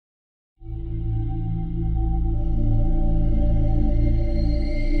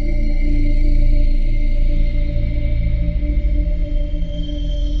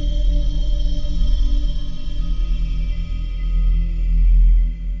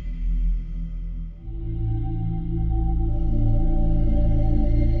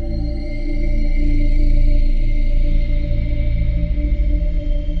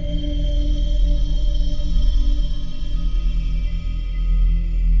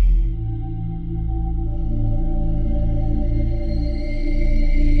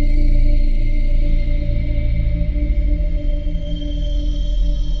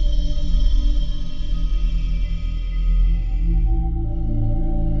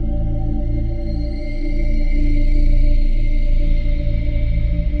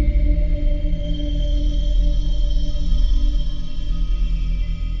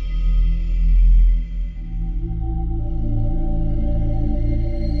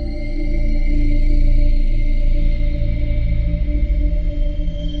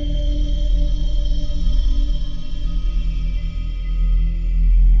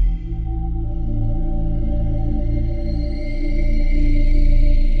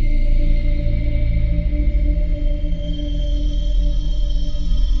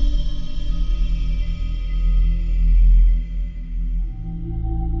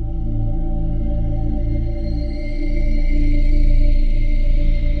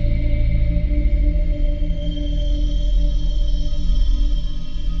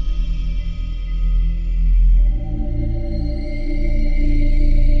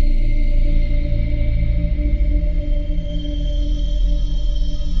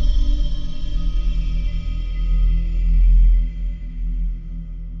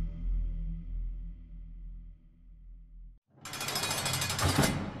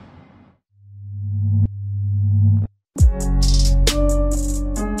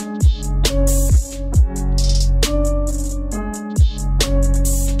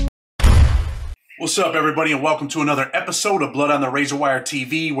What's up, everybody, and welcome to another episode of Blood on the Razor Wire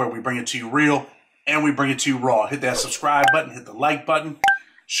TV, where we bring it to you real and we bring it to you raw. Hit that subscribe button, hit the like button,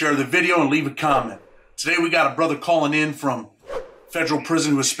 share the video, and leave a comment. Today we got a brother calling in from federal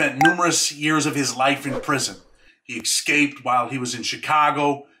prison who has spent numerous years of his life in prison. He escaped while he was in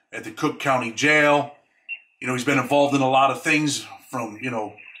Chicago at the Cook County Jail. You know, he's been involved in a lot of things from,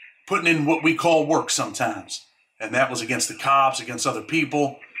 putting in what we call work sometimes. And that was against the cops, against other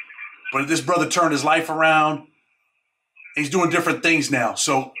people. But this brother turned his life around. He's doing different things now.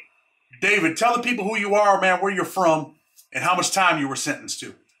 So, David, tell the people who you are, man, where you're from, and how much time you were sentenced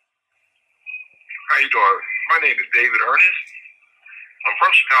to. How you doing? My name is David Ernest. I'm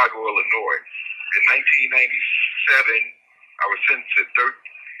from Chicago, Illinois. In 1997, I was sentenced to 35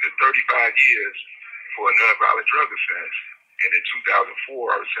 years for a nonviolent drug offense. And in 2004,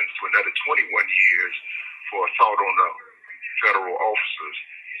 I was sentenced to another 21 years for assault on the federal officers.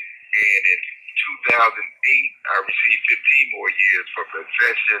 And in 2008, I received 15 more years for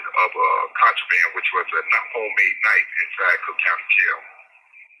possession of a contraband, which was a homemade knife inside Cook County Jail.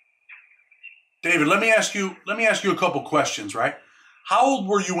 David, let me ask you a couple questions, right? How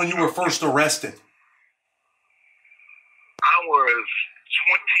old were you when you were first arrested? I was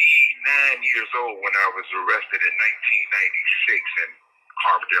 29 years old when I was arrested in 1996 in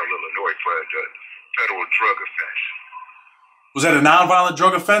Carbondale, Illinois for the federal drug offense. Was that a nonviolent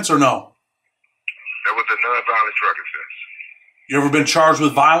drug offense or no? That was a nonviolent drug offense. You ever been charged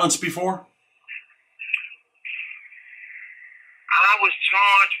with violence before? I was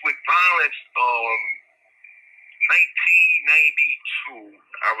charged with violence 1992.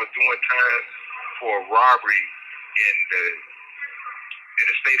 I was doing time for a robbery in the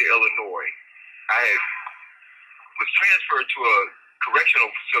state of Illinois. I was transferred to a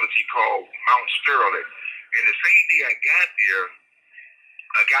correctional facility called Mount Sterling. And the same day I got there,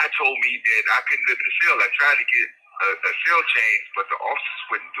 a guy told me that I couldn't live in the cell. I tried to get a cell change, but the officers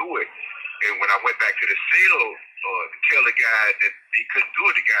wouldn't do it. And when I went back to the cell to tell the guy that he couldn't do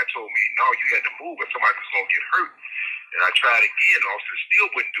it, the guy told me, no, you had to move or somebody was going to get hurt. And I tried again, the officers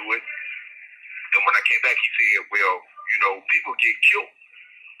still wouldn't do it. And when I came back, he said, well, people get killed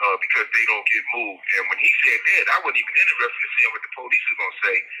because they don't get moved. And when he said that, I wasn't even interested in seeing what the police was going to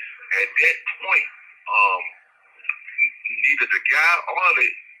say. At that point, neither the guy or the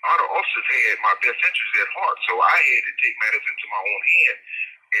officers had my best interests at heart, so I had to take matters into my own hand.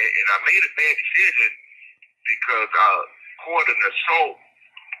 And I made a bad decision because I caught an assault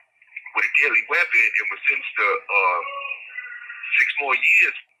with a deadly weapon and was sentenced to 6 more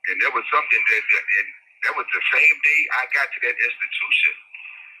years. And that was something that was the same day I got to that institution.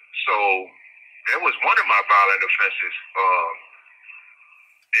 So that was one of my violent offenses.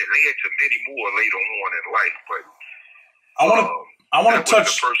 It led to many more later on in life, but I want to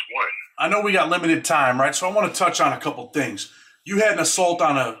touch. The first one. I know we got limited time, right? So I want to touch on a couple things. You had an assault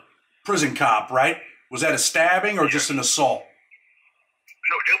on a prison cop, right? Was that a stabbing or just an assault?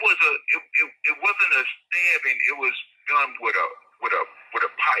 No, it wasn't a stabbing. It was done with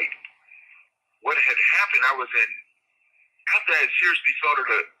a pipe. What had happened? After I seriously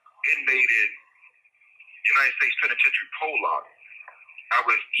assaulted an inmate in United States Penitentiary Pollock, I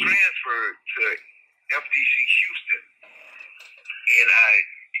was transferred to FDC Houston, and I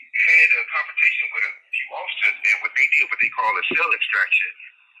had a confrontation with a few officers, and what they did, what they call a cell extraction,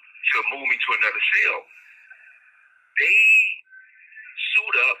 to move me to another cell. They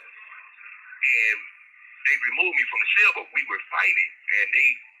sued up, and they removed me from the cell, but we were fighting, and they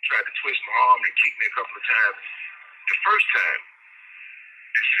tried to twist my arm and kick me a couple of times the first time.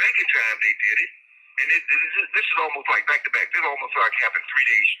 The second time they did it, and this is almost like back-to-back. This almost like happened 3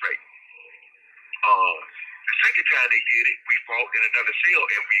 days straight. The second time they did it, we fought in another cell,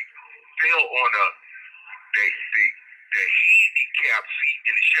 and we fell on the handicap seat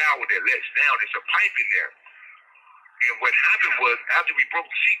in the shower that lets down. There's a pipe in there. And what happened was, after we broke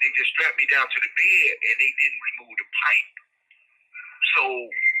the seat, they just strapped me down to the bed, and they didn't remove the pipe. So,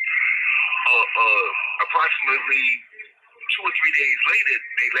 approximately 2 or 3 days later,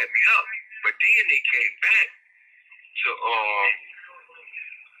 they let me up. But then they came back to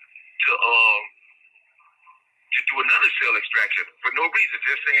do another cell extraction for no reason,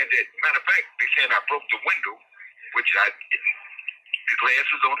 just saying that, matter of fact, they saying I broke the window, which I didn't. The glass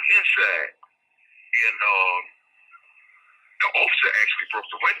was on the inside. And the officer actually broke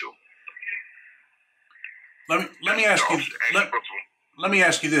the window. Let me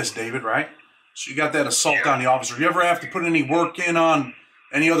ask you this, David, right? So you got that assault on the officer. You ever have to put any work in on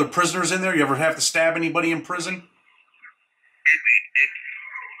any other prisoners in there? You ever have to stab anybody in prison?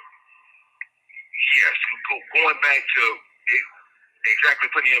 Yes. Going back to it, exactly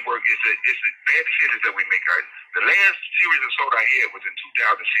putting in work. It's the bad decisions that we make. The last serious assault I had was in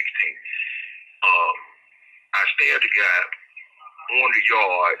 2016. I stabbed a guy on the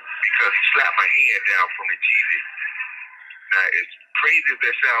yard because he slapped my hand down from the TV. Now, as crazy as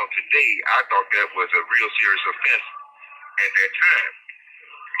that sounds today, I thought that was a real serious offense at that time.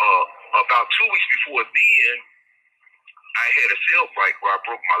 About 2 weeks before then, I had a cell fight where I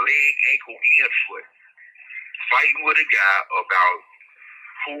broke my leg, ankle, and foot, fighting with a guy about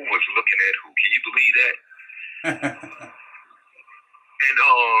who was looking at who. Can you believe that? And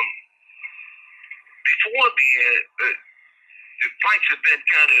before then, the fights have been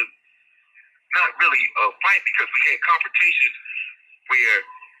kind of not really a fight because we had confrontations where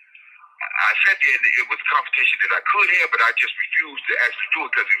I sat there and it was a confrontation that I could have, but I just refused to actually do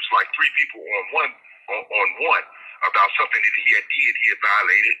it because it was like three people on one about something that he had did. He had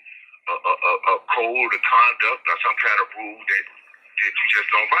violated a code of conduct or some kind of rule that you just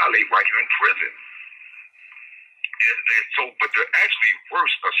don't violate while you're in prison. And so, but the actually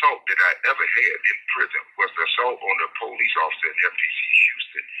worst assault that I ever had in prison was the assault on the police officer in FTC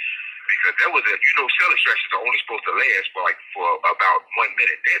Houston. Because that was cell extractions are only supposed to last for about 1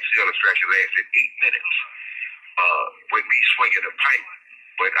 minute. That cell extraction lasted 8 minutes with me swinging a pipe.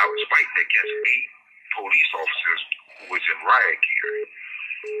 But I was fighting against 8 police officers who was in riot gear.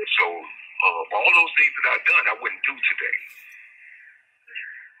 So all those things that I've done, I wouldn't do today.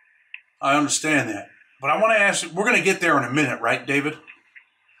 I understand that. But I want to ask you, we're going to get there in a minute, right, David?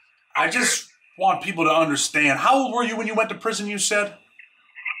 I just want people to understand. How old were you when you went to prison, you said? 29.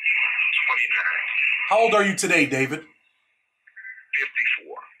 How old are you today, David?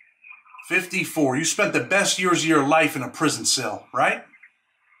 54. 54. You spent the best years of your life in a prison cell, right?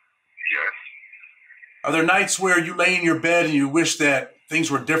 Yes. Are there nights where you lay in your bed and you wish that things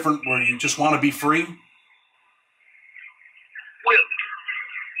were different, where you just want to be free? Well,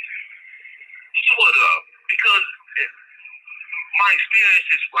 sort of, because my experience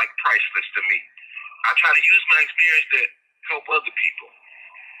is like priceless to me. I try to use my experience to help other people,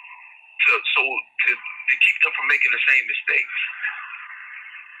 to keep them from making the same mistakes.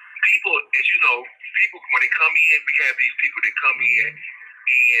 People, as you know, when they come in, we have these people that come in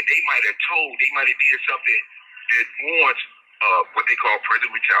and they might have did something that warrants what they call prison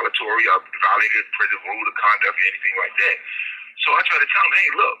retaliatory or violated prison rule of conduct or anything like that. So I try to tell them, hey,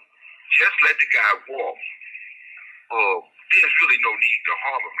 look, just let the guy walk. There's really no need to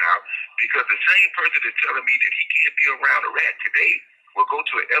harm him now, because the same person that's telling me that he can't be around a rat today will go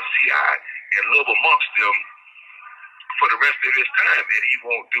to an FCI and live amongst them for the rest of his time, and he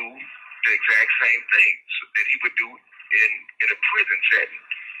won't do the exact same thing that he would do in a prison setting.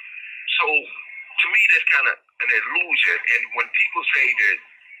 So to me, that's kind of an illusion. And when people say that,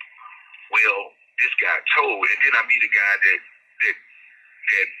 well, this guy told, and then I meet a guy that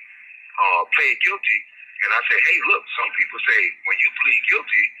pled guilty, and I say, hey, look, some people say when you plead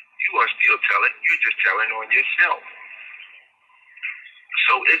guilty, you are still telling. You're just telling on yourself.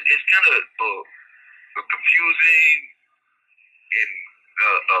 So it's kind of confusing and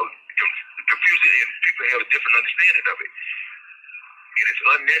confusing, and people have a different understanding of it. It is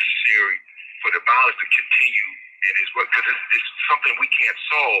unnecessary for the violence to continue in his work, because it's something we can't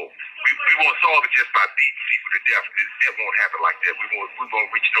solve. We won't solve it just by beating people to death. That won't happen like that. We won't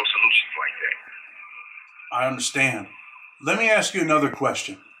reach no solutions like that. I understand. Let me ask you another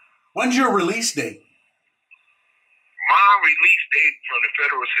question. When's your release date? My release date from the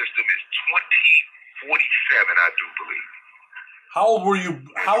federal system is 2047, I do believe. How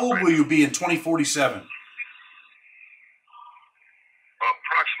old will you be in 2047?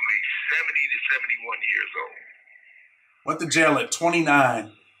 Approximately 70 to 71 years old. Went to jail at 29,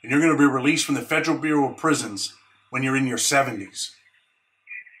 and you're going to be released from the Federal Bureau of Prisons when you're in your 70s.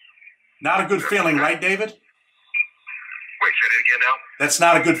 Not a good feeling, right, David? Wait, say that again now? That's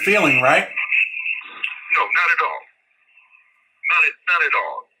not a good feeling, right? No, not at all. Not at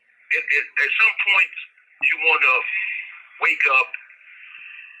all. At some point, you want to wake up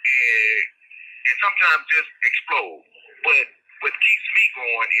and sometimes just explode. But what keeps me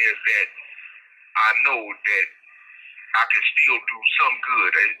going is that I know that I can still do some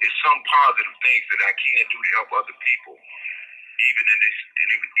good. It's some positive things that I can do to help other people, even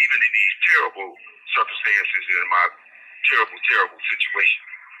in these terrible circumstances in my terrible situation.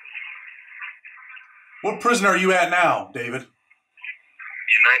 What prison are you at now, David?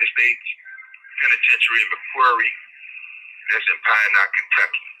 United States Penitentiary in McQuarrie. That's in Pinehurst,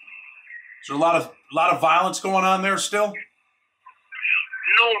 Kentucky. Is there a lot of violence going on there still?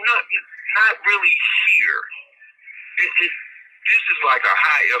 No, not really here. This is like a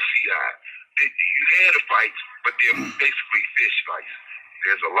high FCI. you had the fights, but they're basically fish fights.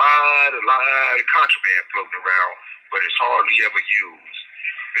 There's a lot of contraband floating around, but it's hardly ever used.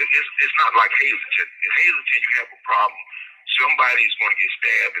 It's not like Hazleton. In Hazleton, you have a problem. Somebody's going to get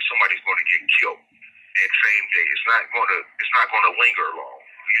stabbed and somebody's going to get killed that same day. It's not going to linger long.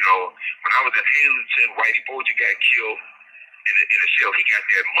 You know, when I was in Hazleton, Whitey Bulger got killed in a shell. He got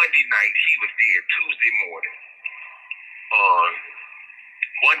there Monday night. He was dead Tuesday morning.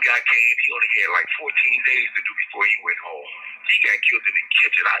 One guy came. He only had like 14 days to do before he went home. He got killed in the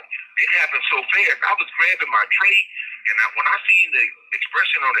kitchen. It happened so fast. I was grabbing my tray, and when I seen the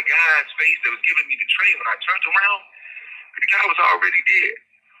expression on the guy's face that was giving me the tray, when I turned around, the guy was already dead.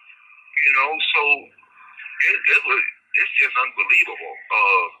 You know, so it's just unbelievable.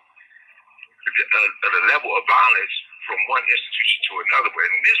 The level of violence from one institution to another.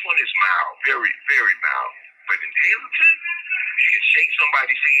 And this one is mild, very, very mild. But in Hazleton, you can shake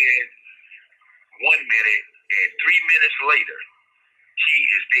somebody's hand 1 minute, and 3 minutes later, he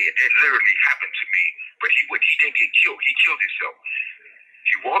is dead. That literally happened to me. But he didn't get killed. He killed himself.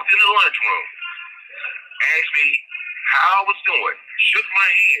 He walked in the lunchroom, asked me how I was doing, shook my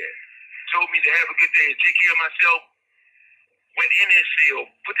hand, told me to have a good day and take care of myself, went in his cell,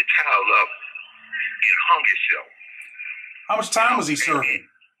 put the towel up, and hung himself. How much time was he serving? 15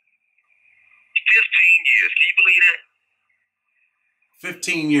 years. Can you believe that?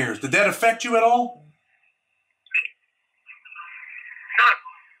 15 years. Did that affect you at all?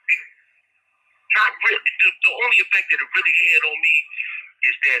 Not really. The only effect that it really had on me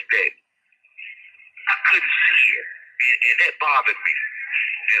is that I couldn't see it. And that bothered me.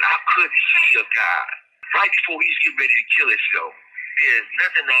 That I couldn't see a guy right before he's getting ready to kill himself. There's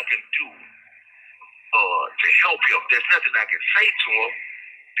nothing I can do to help him. There's nothing I can say to him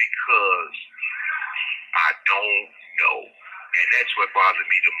because I don't know. And that's what bothered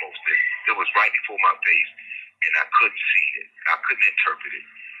me the most. It was right before my face, and I couldn't see it. I couldn't interpret it.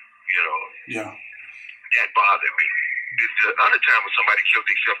 You know? Yeah. That bothered me. The other time when somebody killed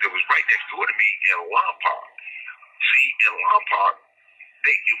themselves, that was right next door to me in Lawn Park. See, in Lawn Park,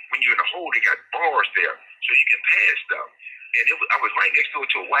 when you're in a hole, they got bars there, so you can pass stuff. And I was right next door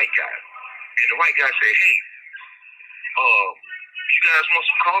to a white guy. And the white guy said, hey, you guys want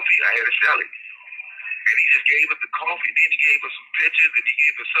some coffee? I had to sell it. And he just gave us the coffee, then he gave us some pictures, and he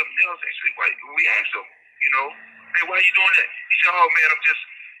gave us something else. And he said, why? We asked him, you know, hey, why are you doing that? He said, oh man, I'm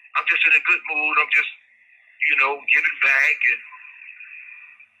just in a good mood. I'm just, you know, giving back. And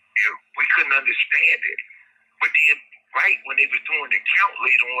we couldn't understand it. But then, right when they were doing the count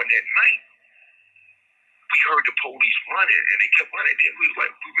later on that night, we heard the police running, and they kept running. Then we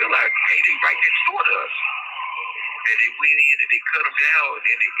realized, hey, they right next door to us. And they went in and they cut them down,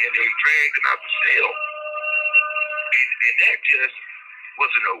 and they dragged them out the cell. And that just was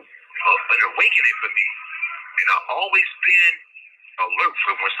an awakening for me. And I've always been alert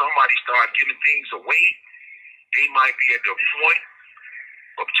for when somebody starts giving things away, they might be at the point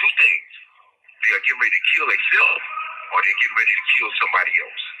of two things. They are getting ready to kill themselves, or they're getting ready to kill somebody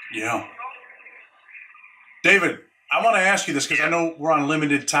else. Yeah. David, I want to ask you this because I know we're on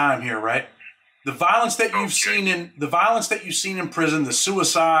limited time here, right? The violence that you've seen in prison, the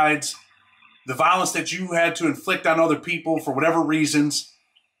suicides, the violence that you had to inflict on other people for whatever reasons,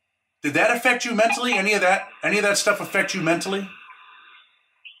 did that affect you mentally? Any of that stuff affect you mentally? Yeah,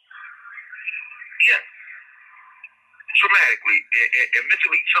 dramatically. And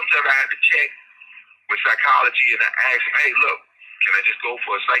mentally, sometimes I had to check with psychology, and I asked them, hey, look, can I just go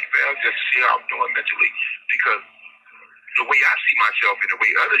for a psych eval just to see how I'm doing mentally? Because the way I see myself and the way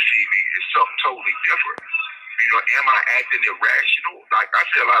others see me is something totally different. You know, am I acting irrational? Like, I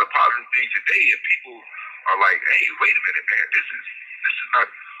say a lot of positive things today, and people are like, hey, wait a minute, man, this is not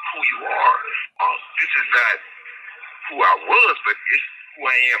who you are. This is not who I was, but it's who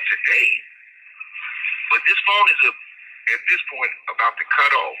I am today. But this phone is, at this point, about to cut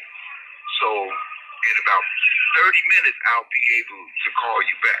off. So in about 30 minutes, I'll be able to call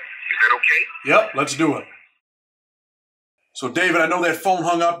you back. Is that okay? Yep, let's do it. So, David, I know that phone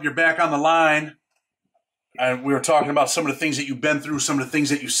hung up. You're back on the line. And we were talking about some of the things that you've been through, some of the things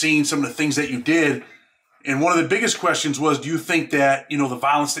that you've seen, some of the things that you did. And one of the biggest questions was, do you think that, you know, the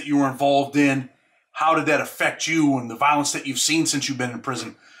violence that you were involved in, how did that affect you, and the violence that you've seen since you've been in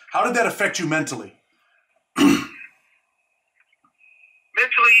prison? How did that affect you mentally? Mentally,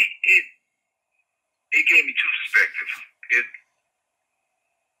 it gave me two perspectives. It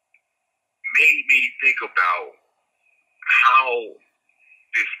made me think about how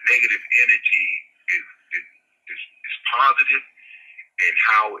this negative energy is positive and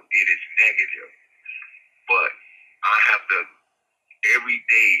how it is negative. But I have to every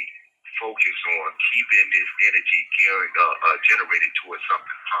day focus on keeping this energy generated towards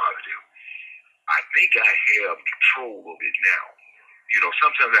something positive. I think I have control of it now. You know,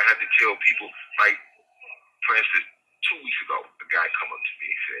 sometimes I have to tell people, like, for instance, 2 weeks ago, a guy come up to me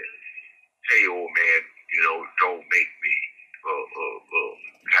and said, "Hey, old man, you know, don't make me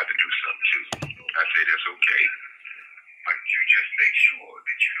have to do something too." I said, "That's okay, but you just make sure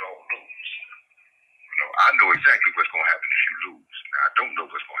that you don't lose." You know, I know exactly what's going to happen if you lose. Now, I don't know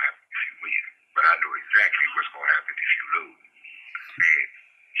what's going to happen if you win, but I know exactly what's going to happen if you lose. And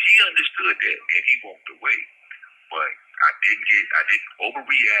he understood that, and he walked away. But I didn't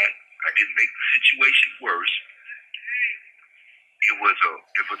overreact. I didn't make the situation worse. It was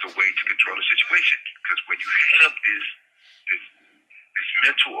a way to control the situation, because when you have this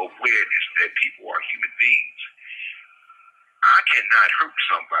mental awareness that people are human beings, I cannot hurt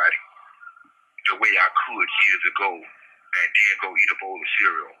somebody the way I could years ago and then go eat a bowl of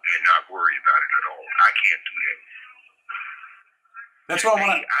cereal and not worry about it at all. I can't do that. That's what I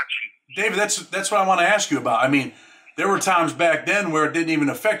want to, David. That's what I want to ask you about. I mean, there were times back then where it didn't even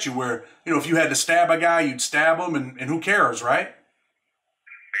affect you, where, you know, if you had to stab a guy, you'd stab him, and who cares, right?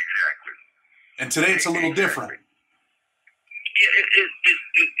 Exactly. And today it's a little different. Yeah,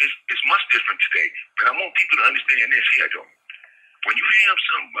 it's much different today. But I want people to understand this here, though. When you have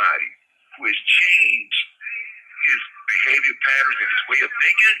somebody who has changed his behavior patterns and his way of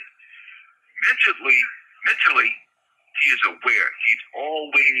thinking, mentally, he is aware. He's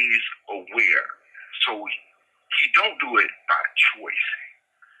always aware. So he don't do it by choice,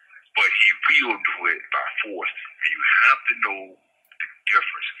 but he will do it by force. And you have to know the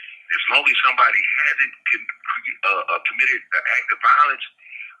difference. As long as somebody hasn't committed an act of violence,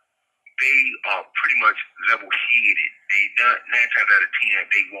 they are pretty much level-headed. Nine times out of 10,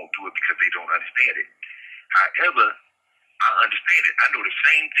 they won't do it because they don't understand it. However, I understand it. I know the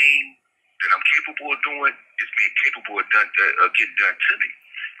same thing that I'm capable of doing is being capable of getting done to me.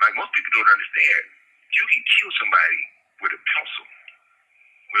 Like, most people don't understand, you can kill somebody with a pencil.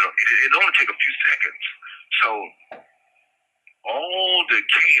 Well, it only takes a few seconds. So all the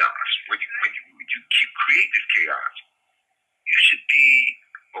chaos, when you create this chaos, you should be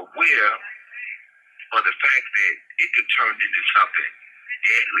aware of the fact that it could turn into something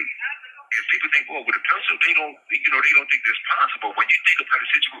deadly. If people think, "Oh, with a pencil, they don't think that's possible." When you think about the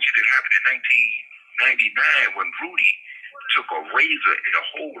situation that happened in 1999 when Rudy took a razor in a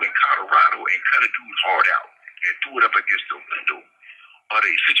hole in Colorado and cut a dude's heart out and threw it up against the window, or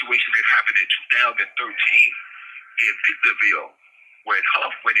the situation that happened in 2013 in Victorville when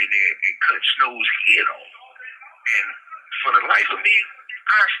Huff went in there and cut Snow's head off. And for the life of me,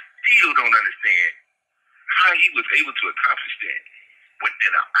 I still don't understand how he was able to accomplish that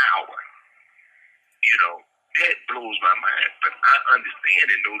within an hour. You know, that blows my mind. But I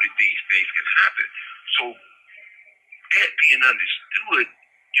understand and know that these things can happen. So that being understood,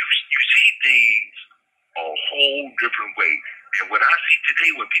 you see things a whole different way. And what I see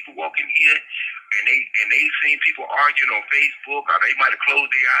today, when people walk in here and they seen people arguing on Facebook, or they might have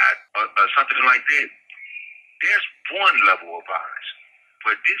closed their eyes or something like that, there's one level of violence.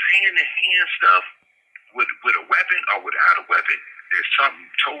 But this hand-to-hand stuff with a weapon or without a weapon, there's something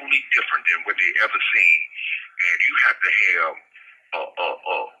totally different than what they ever seen. And you have to have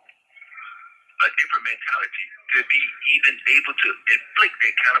a different mentality to be even able to inflict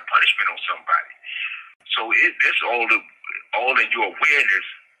that kind of punishment on somebody. So that's all in your awareness,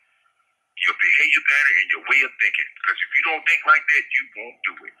 your behavior pattern, and your way of thinking. Because if you don't think like that, you won't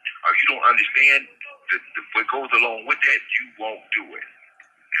do it. Or if you don't understand what goes along with that, you won't do it.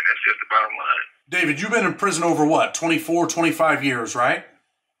 And that's just the bottom line. David, you've been in prison over what, 24, 25 years, right?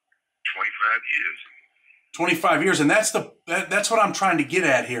 25 years. 25 years, and that's what I'm trying to get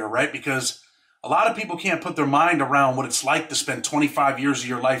at here, right? Because a lot of people can't put their mind around what it's like to spend 25 years of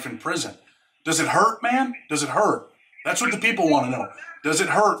your life in prison. Does it hurt, man? Does it hurt? That's what the people want to know. Does it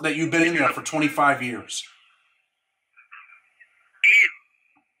hurt that you've been in there for 25 years?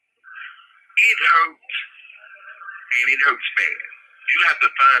 It hurts, and it hurts bad. You have to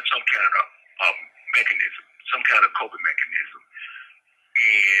find some kind of mechanism, some kind of coping mechanism.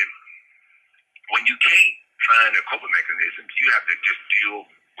 And when you can't find a coping mechanism, you have to just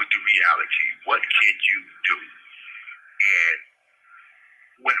deal with the reality. What can you do? And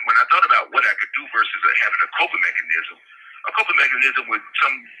when I thought about what I could do versus having a coping mechanism would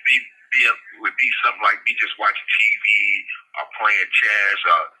be something like me just watching TV or playing chess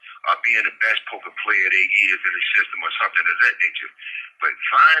or being the best poker player there is in the system or something of that nature. But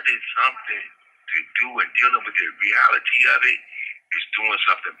finding something to do and dealing with the reality of it is doing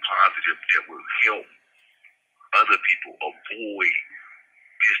something positive that will help other people avoid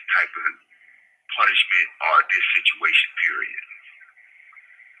this type of punishment or this situation, period.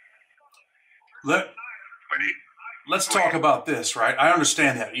 Let's talk about this, right? I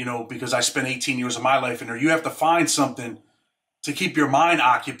understand that, you know, because I spent 18 years of my life in there. You have to find something to keep your mind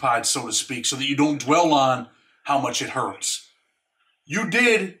occupied, so to speak, so that you don't dwell on how much it hurts. You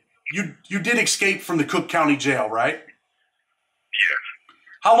did escape from the Cook County Jail, right? Yes.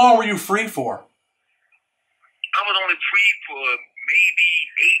 How long were you free for? I was only free for maybe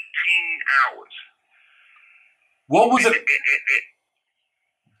 18 hours. What was it?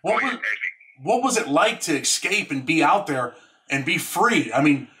 What was it like to escape and be out there and be free? I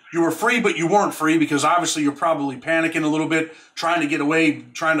mean, you were free, but you weren't free because obviously you're probably panicking a little bit, trying to get away,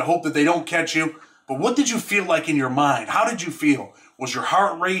 trying to hope that they don't catch you. But what did you feel like in your mind? How did you feel? Was your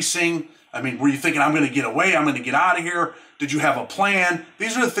heart racing? I mean, were you thinking, I'm going to get away, I'm going to get out of here? Did you have a plan?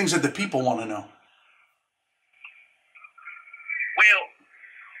 These are the things that the people want to know. Well,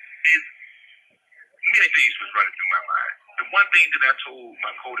 many things was running through my mind. The one thing that I told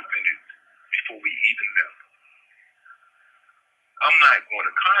my co-defendant before we even left, I'm not going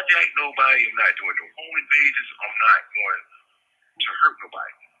to contact nobody. I'm not doing no home invasions. I'm not going to hurt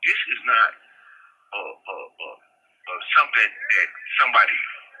nobody. This is not something that somebody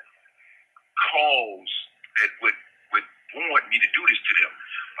calls that would want me to do this to them.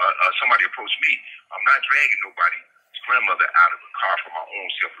 Somebody approached me. I'm not dragging nobody's grandmother out of a car for my own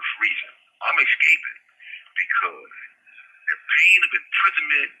selfish reason. I'm escaping because the pain of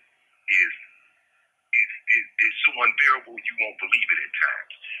imprisonment is so unbearable you won't believe it at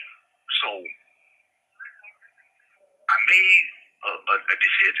times. So I made a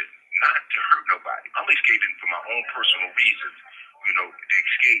decision not to hurt nobody. I'm escaping for my own personal reasons, you know, to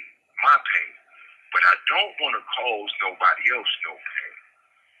escape my pain. But I don't want to cause nobody else no pain.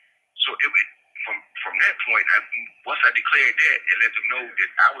 So it was, from that point, once I declared that and let them know that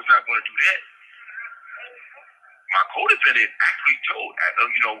I was not going to do that, my co-defendant actually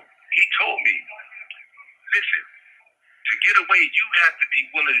he told me, listen, to get away, you have to be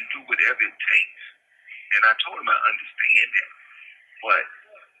willing to do whatever it takes. And I told him I understand that. But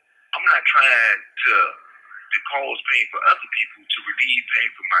I'm not trying to cause pain for other people to relieve pain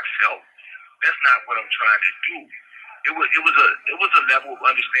for myself. That's not what I'm trying to do. It was a level of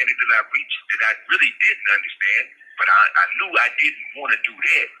understanding that I reached that I really didn't understand, but I knew I didn't want to do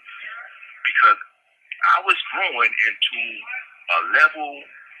that because I was growing into a level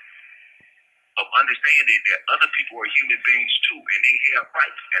of understanding that other people are human beings too, and they have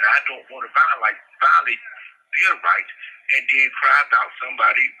rights, and I don't want to violate their rights and then cry about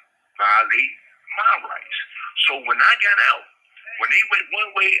somebody violate my rights. So when I got out, when they went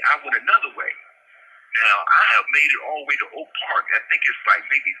one way, I went another way. Now, I have made it all the way to Oak Park. I think it's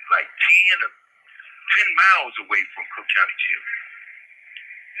maybe 10 miles away from Cook County Jail.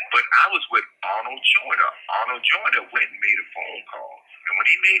 But I was with Arnold Joyner. Arnold Joyner went and made a phone call. And when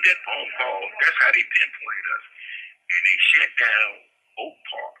he made that phone call, that's how they pinpointed us. And they shut down Oak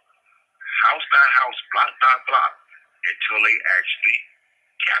Park, house by house, block by block, until they actually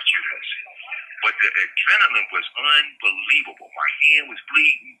captured us. But the adrenaline was unbelievable. My hand was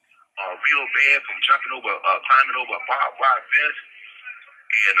bleeding real bad from climbing over a barbed wire fence.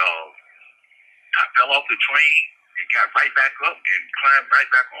 And I fell off the train and got right back up and climbed right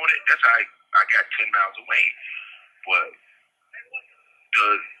back on it. That's how I got 10 miles away. But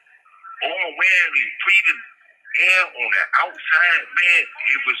the overwhelming breathing air on the outside, man,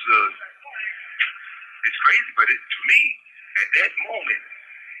 it's crazy. But to me, at that moment,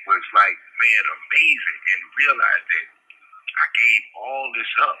 was like, man, amazing, and realized that I gave all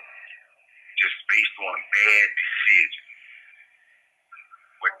this up just based on bad decisions.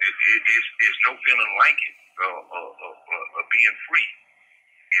 But there's no feeling like it of being free.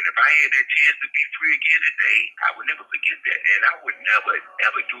 And if I had that chance to be free again today, I would never forget that. And I would never,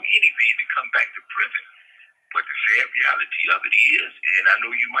 ever do anything to come back to prison. But the sad reality of it is, and I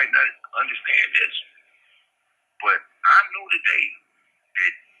know you might not understand this, but I know today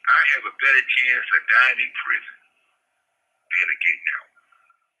that I have a better chance of dying in prison than of getting out.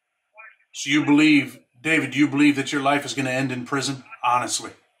 So you believe, David, do you believe that your life is going to end in prison?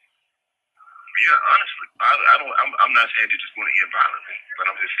 Honestly. Yeah, honestly. I'm not saying it's just going to end violently, but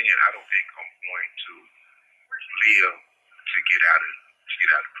I'm just saying I don't think I'm going to live to get out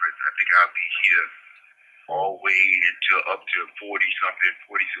of prison. I think I'll be here all the way until up to 40-something,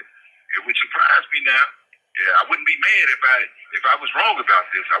 46. It would surprise me now. Yeah, I wouldn't be mad if I was wrong about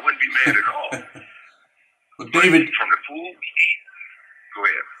this. I wouldn't be mad at all. But David, from the food we eat, go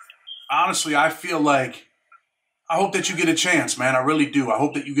ahead. Honestly, I feel like I hope that you get a chance, man. I really do. I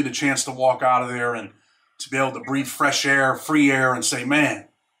hope that you get a chance to walk out of there and to be able to breathe fresh air, free air, and say, man,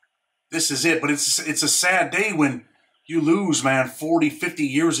 this is it. But it's a sad day when you lose, man, 40, 50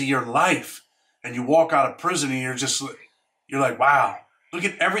 years of your life, and you walk out of prison and you're like, wow, look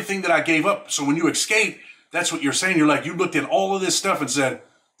at everything that I gave up. So when you escape, that's what you're saying. You're like, you looked at all of this stuff and said,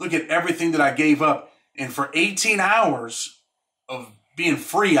 look at everything that I gave up. And for 18 hours of being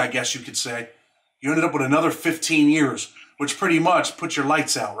free, I guess you could say, you ended up with another 15 years, which pretty much puts your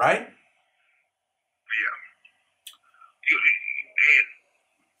lights out, right? Yeah.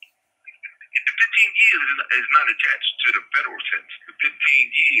 And the 15 years is not attached to the federal sentence. The 15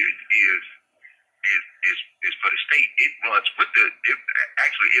 years is for the state. It runs with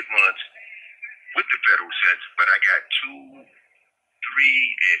it runs with the federal sentence, but I got 2, 3,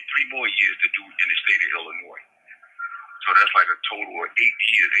 and 3 more years to do in the state of Illinois. So that's like a total of 8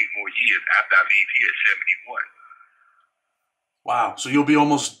 years, 8 more years after I leave here at 71. Wow. So you'll be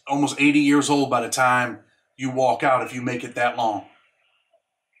almost 80 years old by the time you walk out if you make it that long.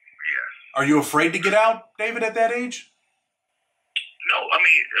 Yes. Are you afraid to get out, David, at that age? No, I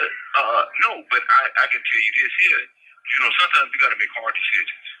mean, no, but I can tell you this here. Sometimes we got to make hard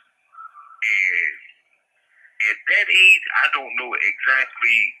decisions. And at that age, I don't know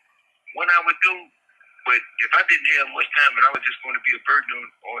exactly what I would do. But if I didn't have much time and I was just going to be a burden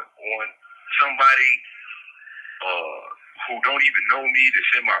on somebody who don't even know me,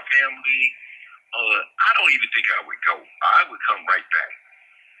 that's in my family, I don't even think I would go. I would come right back.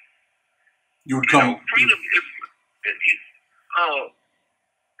 You would come. Freedom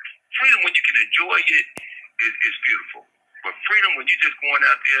freedom when you can enjoy it is beautiful. But freedom when you're just going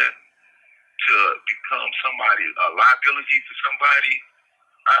out there to become somebody, a liability to somebody,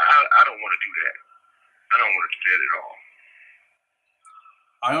 I don't want to do that. I don't want to do that at all.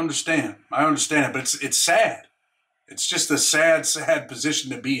 I understand it, but it's sad. It's just a sad position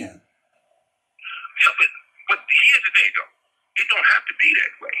to be in. Yeah, but here's the thing, though. It don't have to be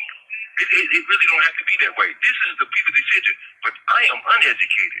that way. It really don't have to be that way. This is the people's decision. But I am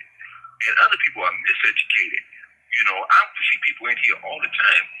uneducated, and other people are miseducated. I see people in here all the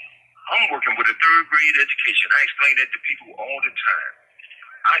time. I'm working with a 3rd grade education. I explain that to people all the time.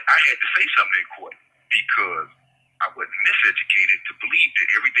 I had to say something in court because I wasn't miseducated to believe that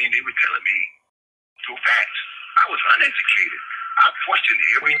everything they were telling me were facts. I was uneducated. I questioned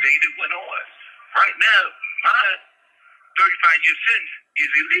everything that went on. Right now, my 35-year sentence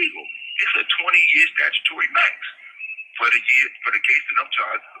is illegal. It's a 20-year statutory max for the case that I'm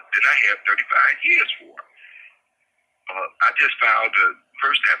charged that I have 35 years for. I just filed the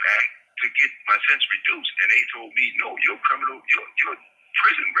First Step Act to get my sentence reduced, and they told me, no, your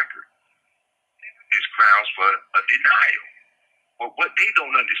prison record is grounds for a denial. But what they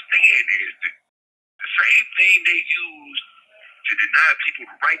don't understand is the same thing they used to deny people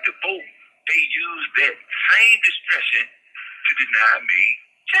the right to vote, they use that same discretion to deny me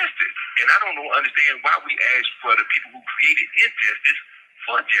justice. And I don't understand why we ask for the people who created injustice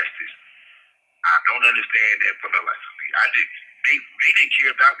for justice. I don't understand that for the life of me. They didn't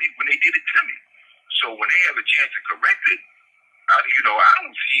care about me when they did it to me. So when they have a chance to correct it, I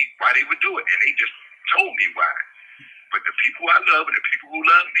don't see why they would do it. And they just told me why. But the people I love and the people who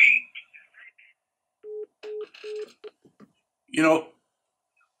love me.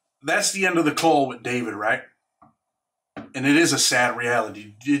 That's the end of the call with David, right? And it is a sad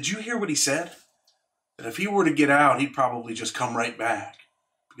reality. Did you hear what he said? That if he were to get out, he'd probably just come right back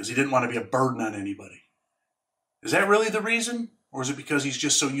because he didn't want to be a burden on anybody. Is that really the reason? Or is it because he's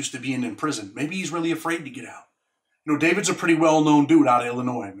just so used to being in prison? Maybe he's really afraid to get out. David's a pretty well-known dude out of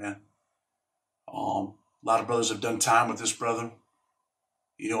Illinois, man. A lot of brothers have done time with this brother.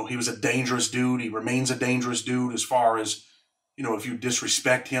 He was a dangerous dude. He remains a dangerous dude as far as, if you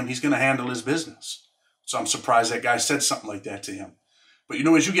disrespect him, he's going to handle his business. So I'm surprised that guy said something like that to him. But,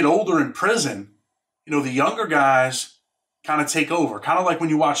 as you get older in prison, the younger guys kind of take over. Kind of like when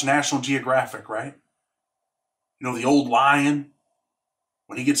you watch National Geographic, right? The old lion,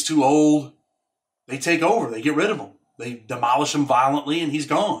 when he gets too old, they take over. They get rid of him. They demolish him violently, and he's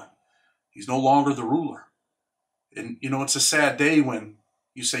gone. He's no longer the ruler. And, it's a sad day when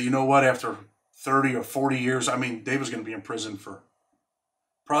you say, after 30 or 40 years, David's going to be in prison for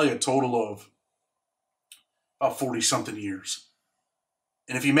probably a total of about 40-something years.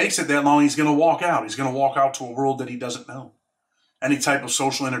 And if he makes it that long, he's going to walk out. He's going to walk out to a world that he doesn't know. Any type of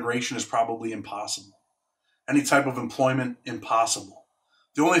social integration is probably impossible. Any type of employment, impossible.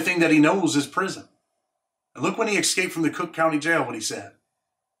 The only thing that he knows is prison. And look when he escaped from the Cook County Jail, what he said.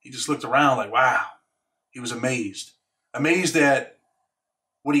 He just looked around like, wow. He was amazed. Amazed at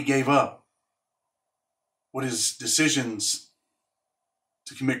what he gave up. What his decisions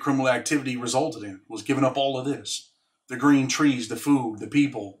to commit criminal activity resulted in. Was giving up all of this. The green trees, the food, the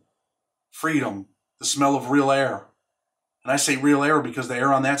people, freedom, the smell of real air. And I say real air because the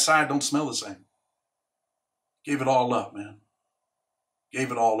air on that side don't smell the same. Gave it all up, man.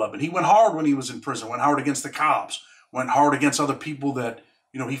 Gave it all up. And he went hard when he was in prison, went hard against the cops, went hard against other people that,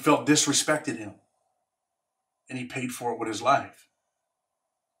 he felt disrespected him. And he paid for it with his life.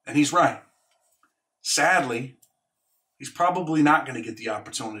 And he's right. Sadly, he's probably not going to get the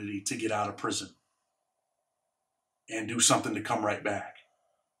opportunity to get out of prison and do something to come right back.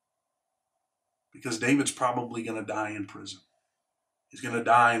 Because David's probably going to die in prison. He's going to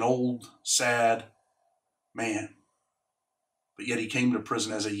die an old, sad man. But yet he came to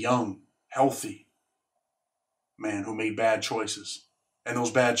prison as a young, healthy man who made bad choices. And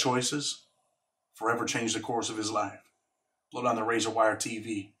those bad choices forever changed the course of his life. Blood on the Razor Wire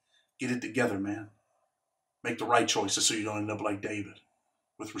TV. Get it together, man. Make the right choices so you don't end up like David.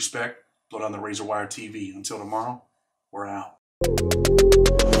 With respect, Blood on the Razor Wire TV. Until tomorrow, we're out.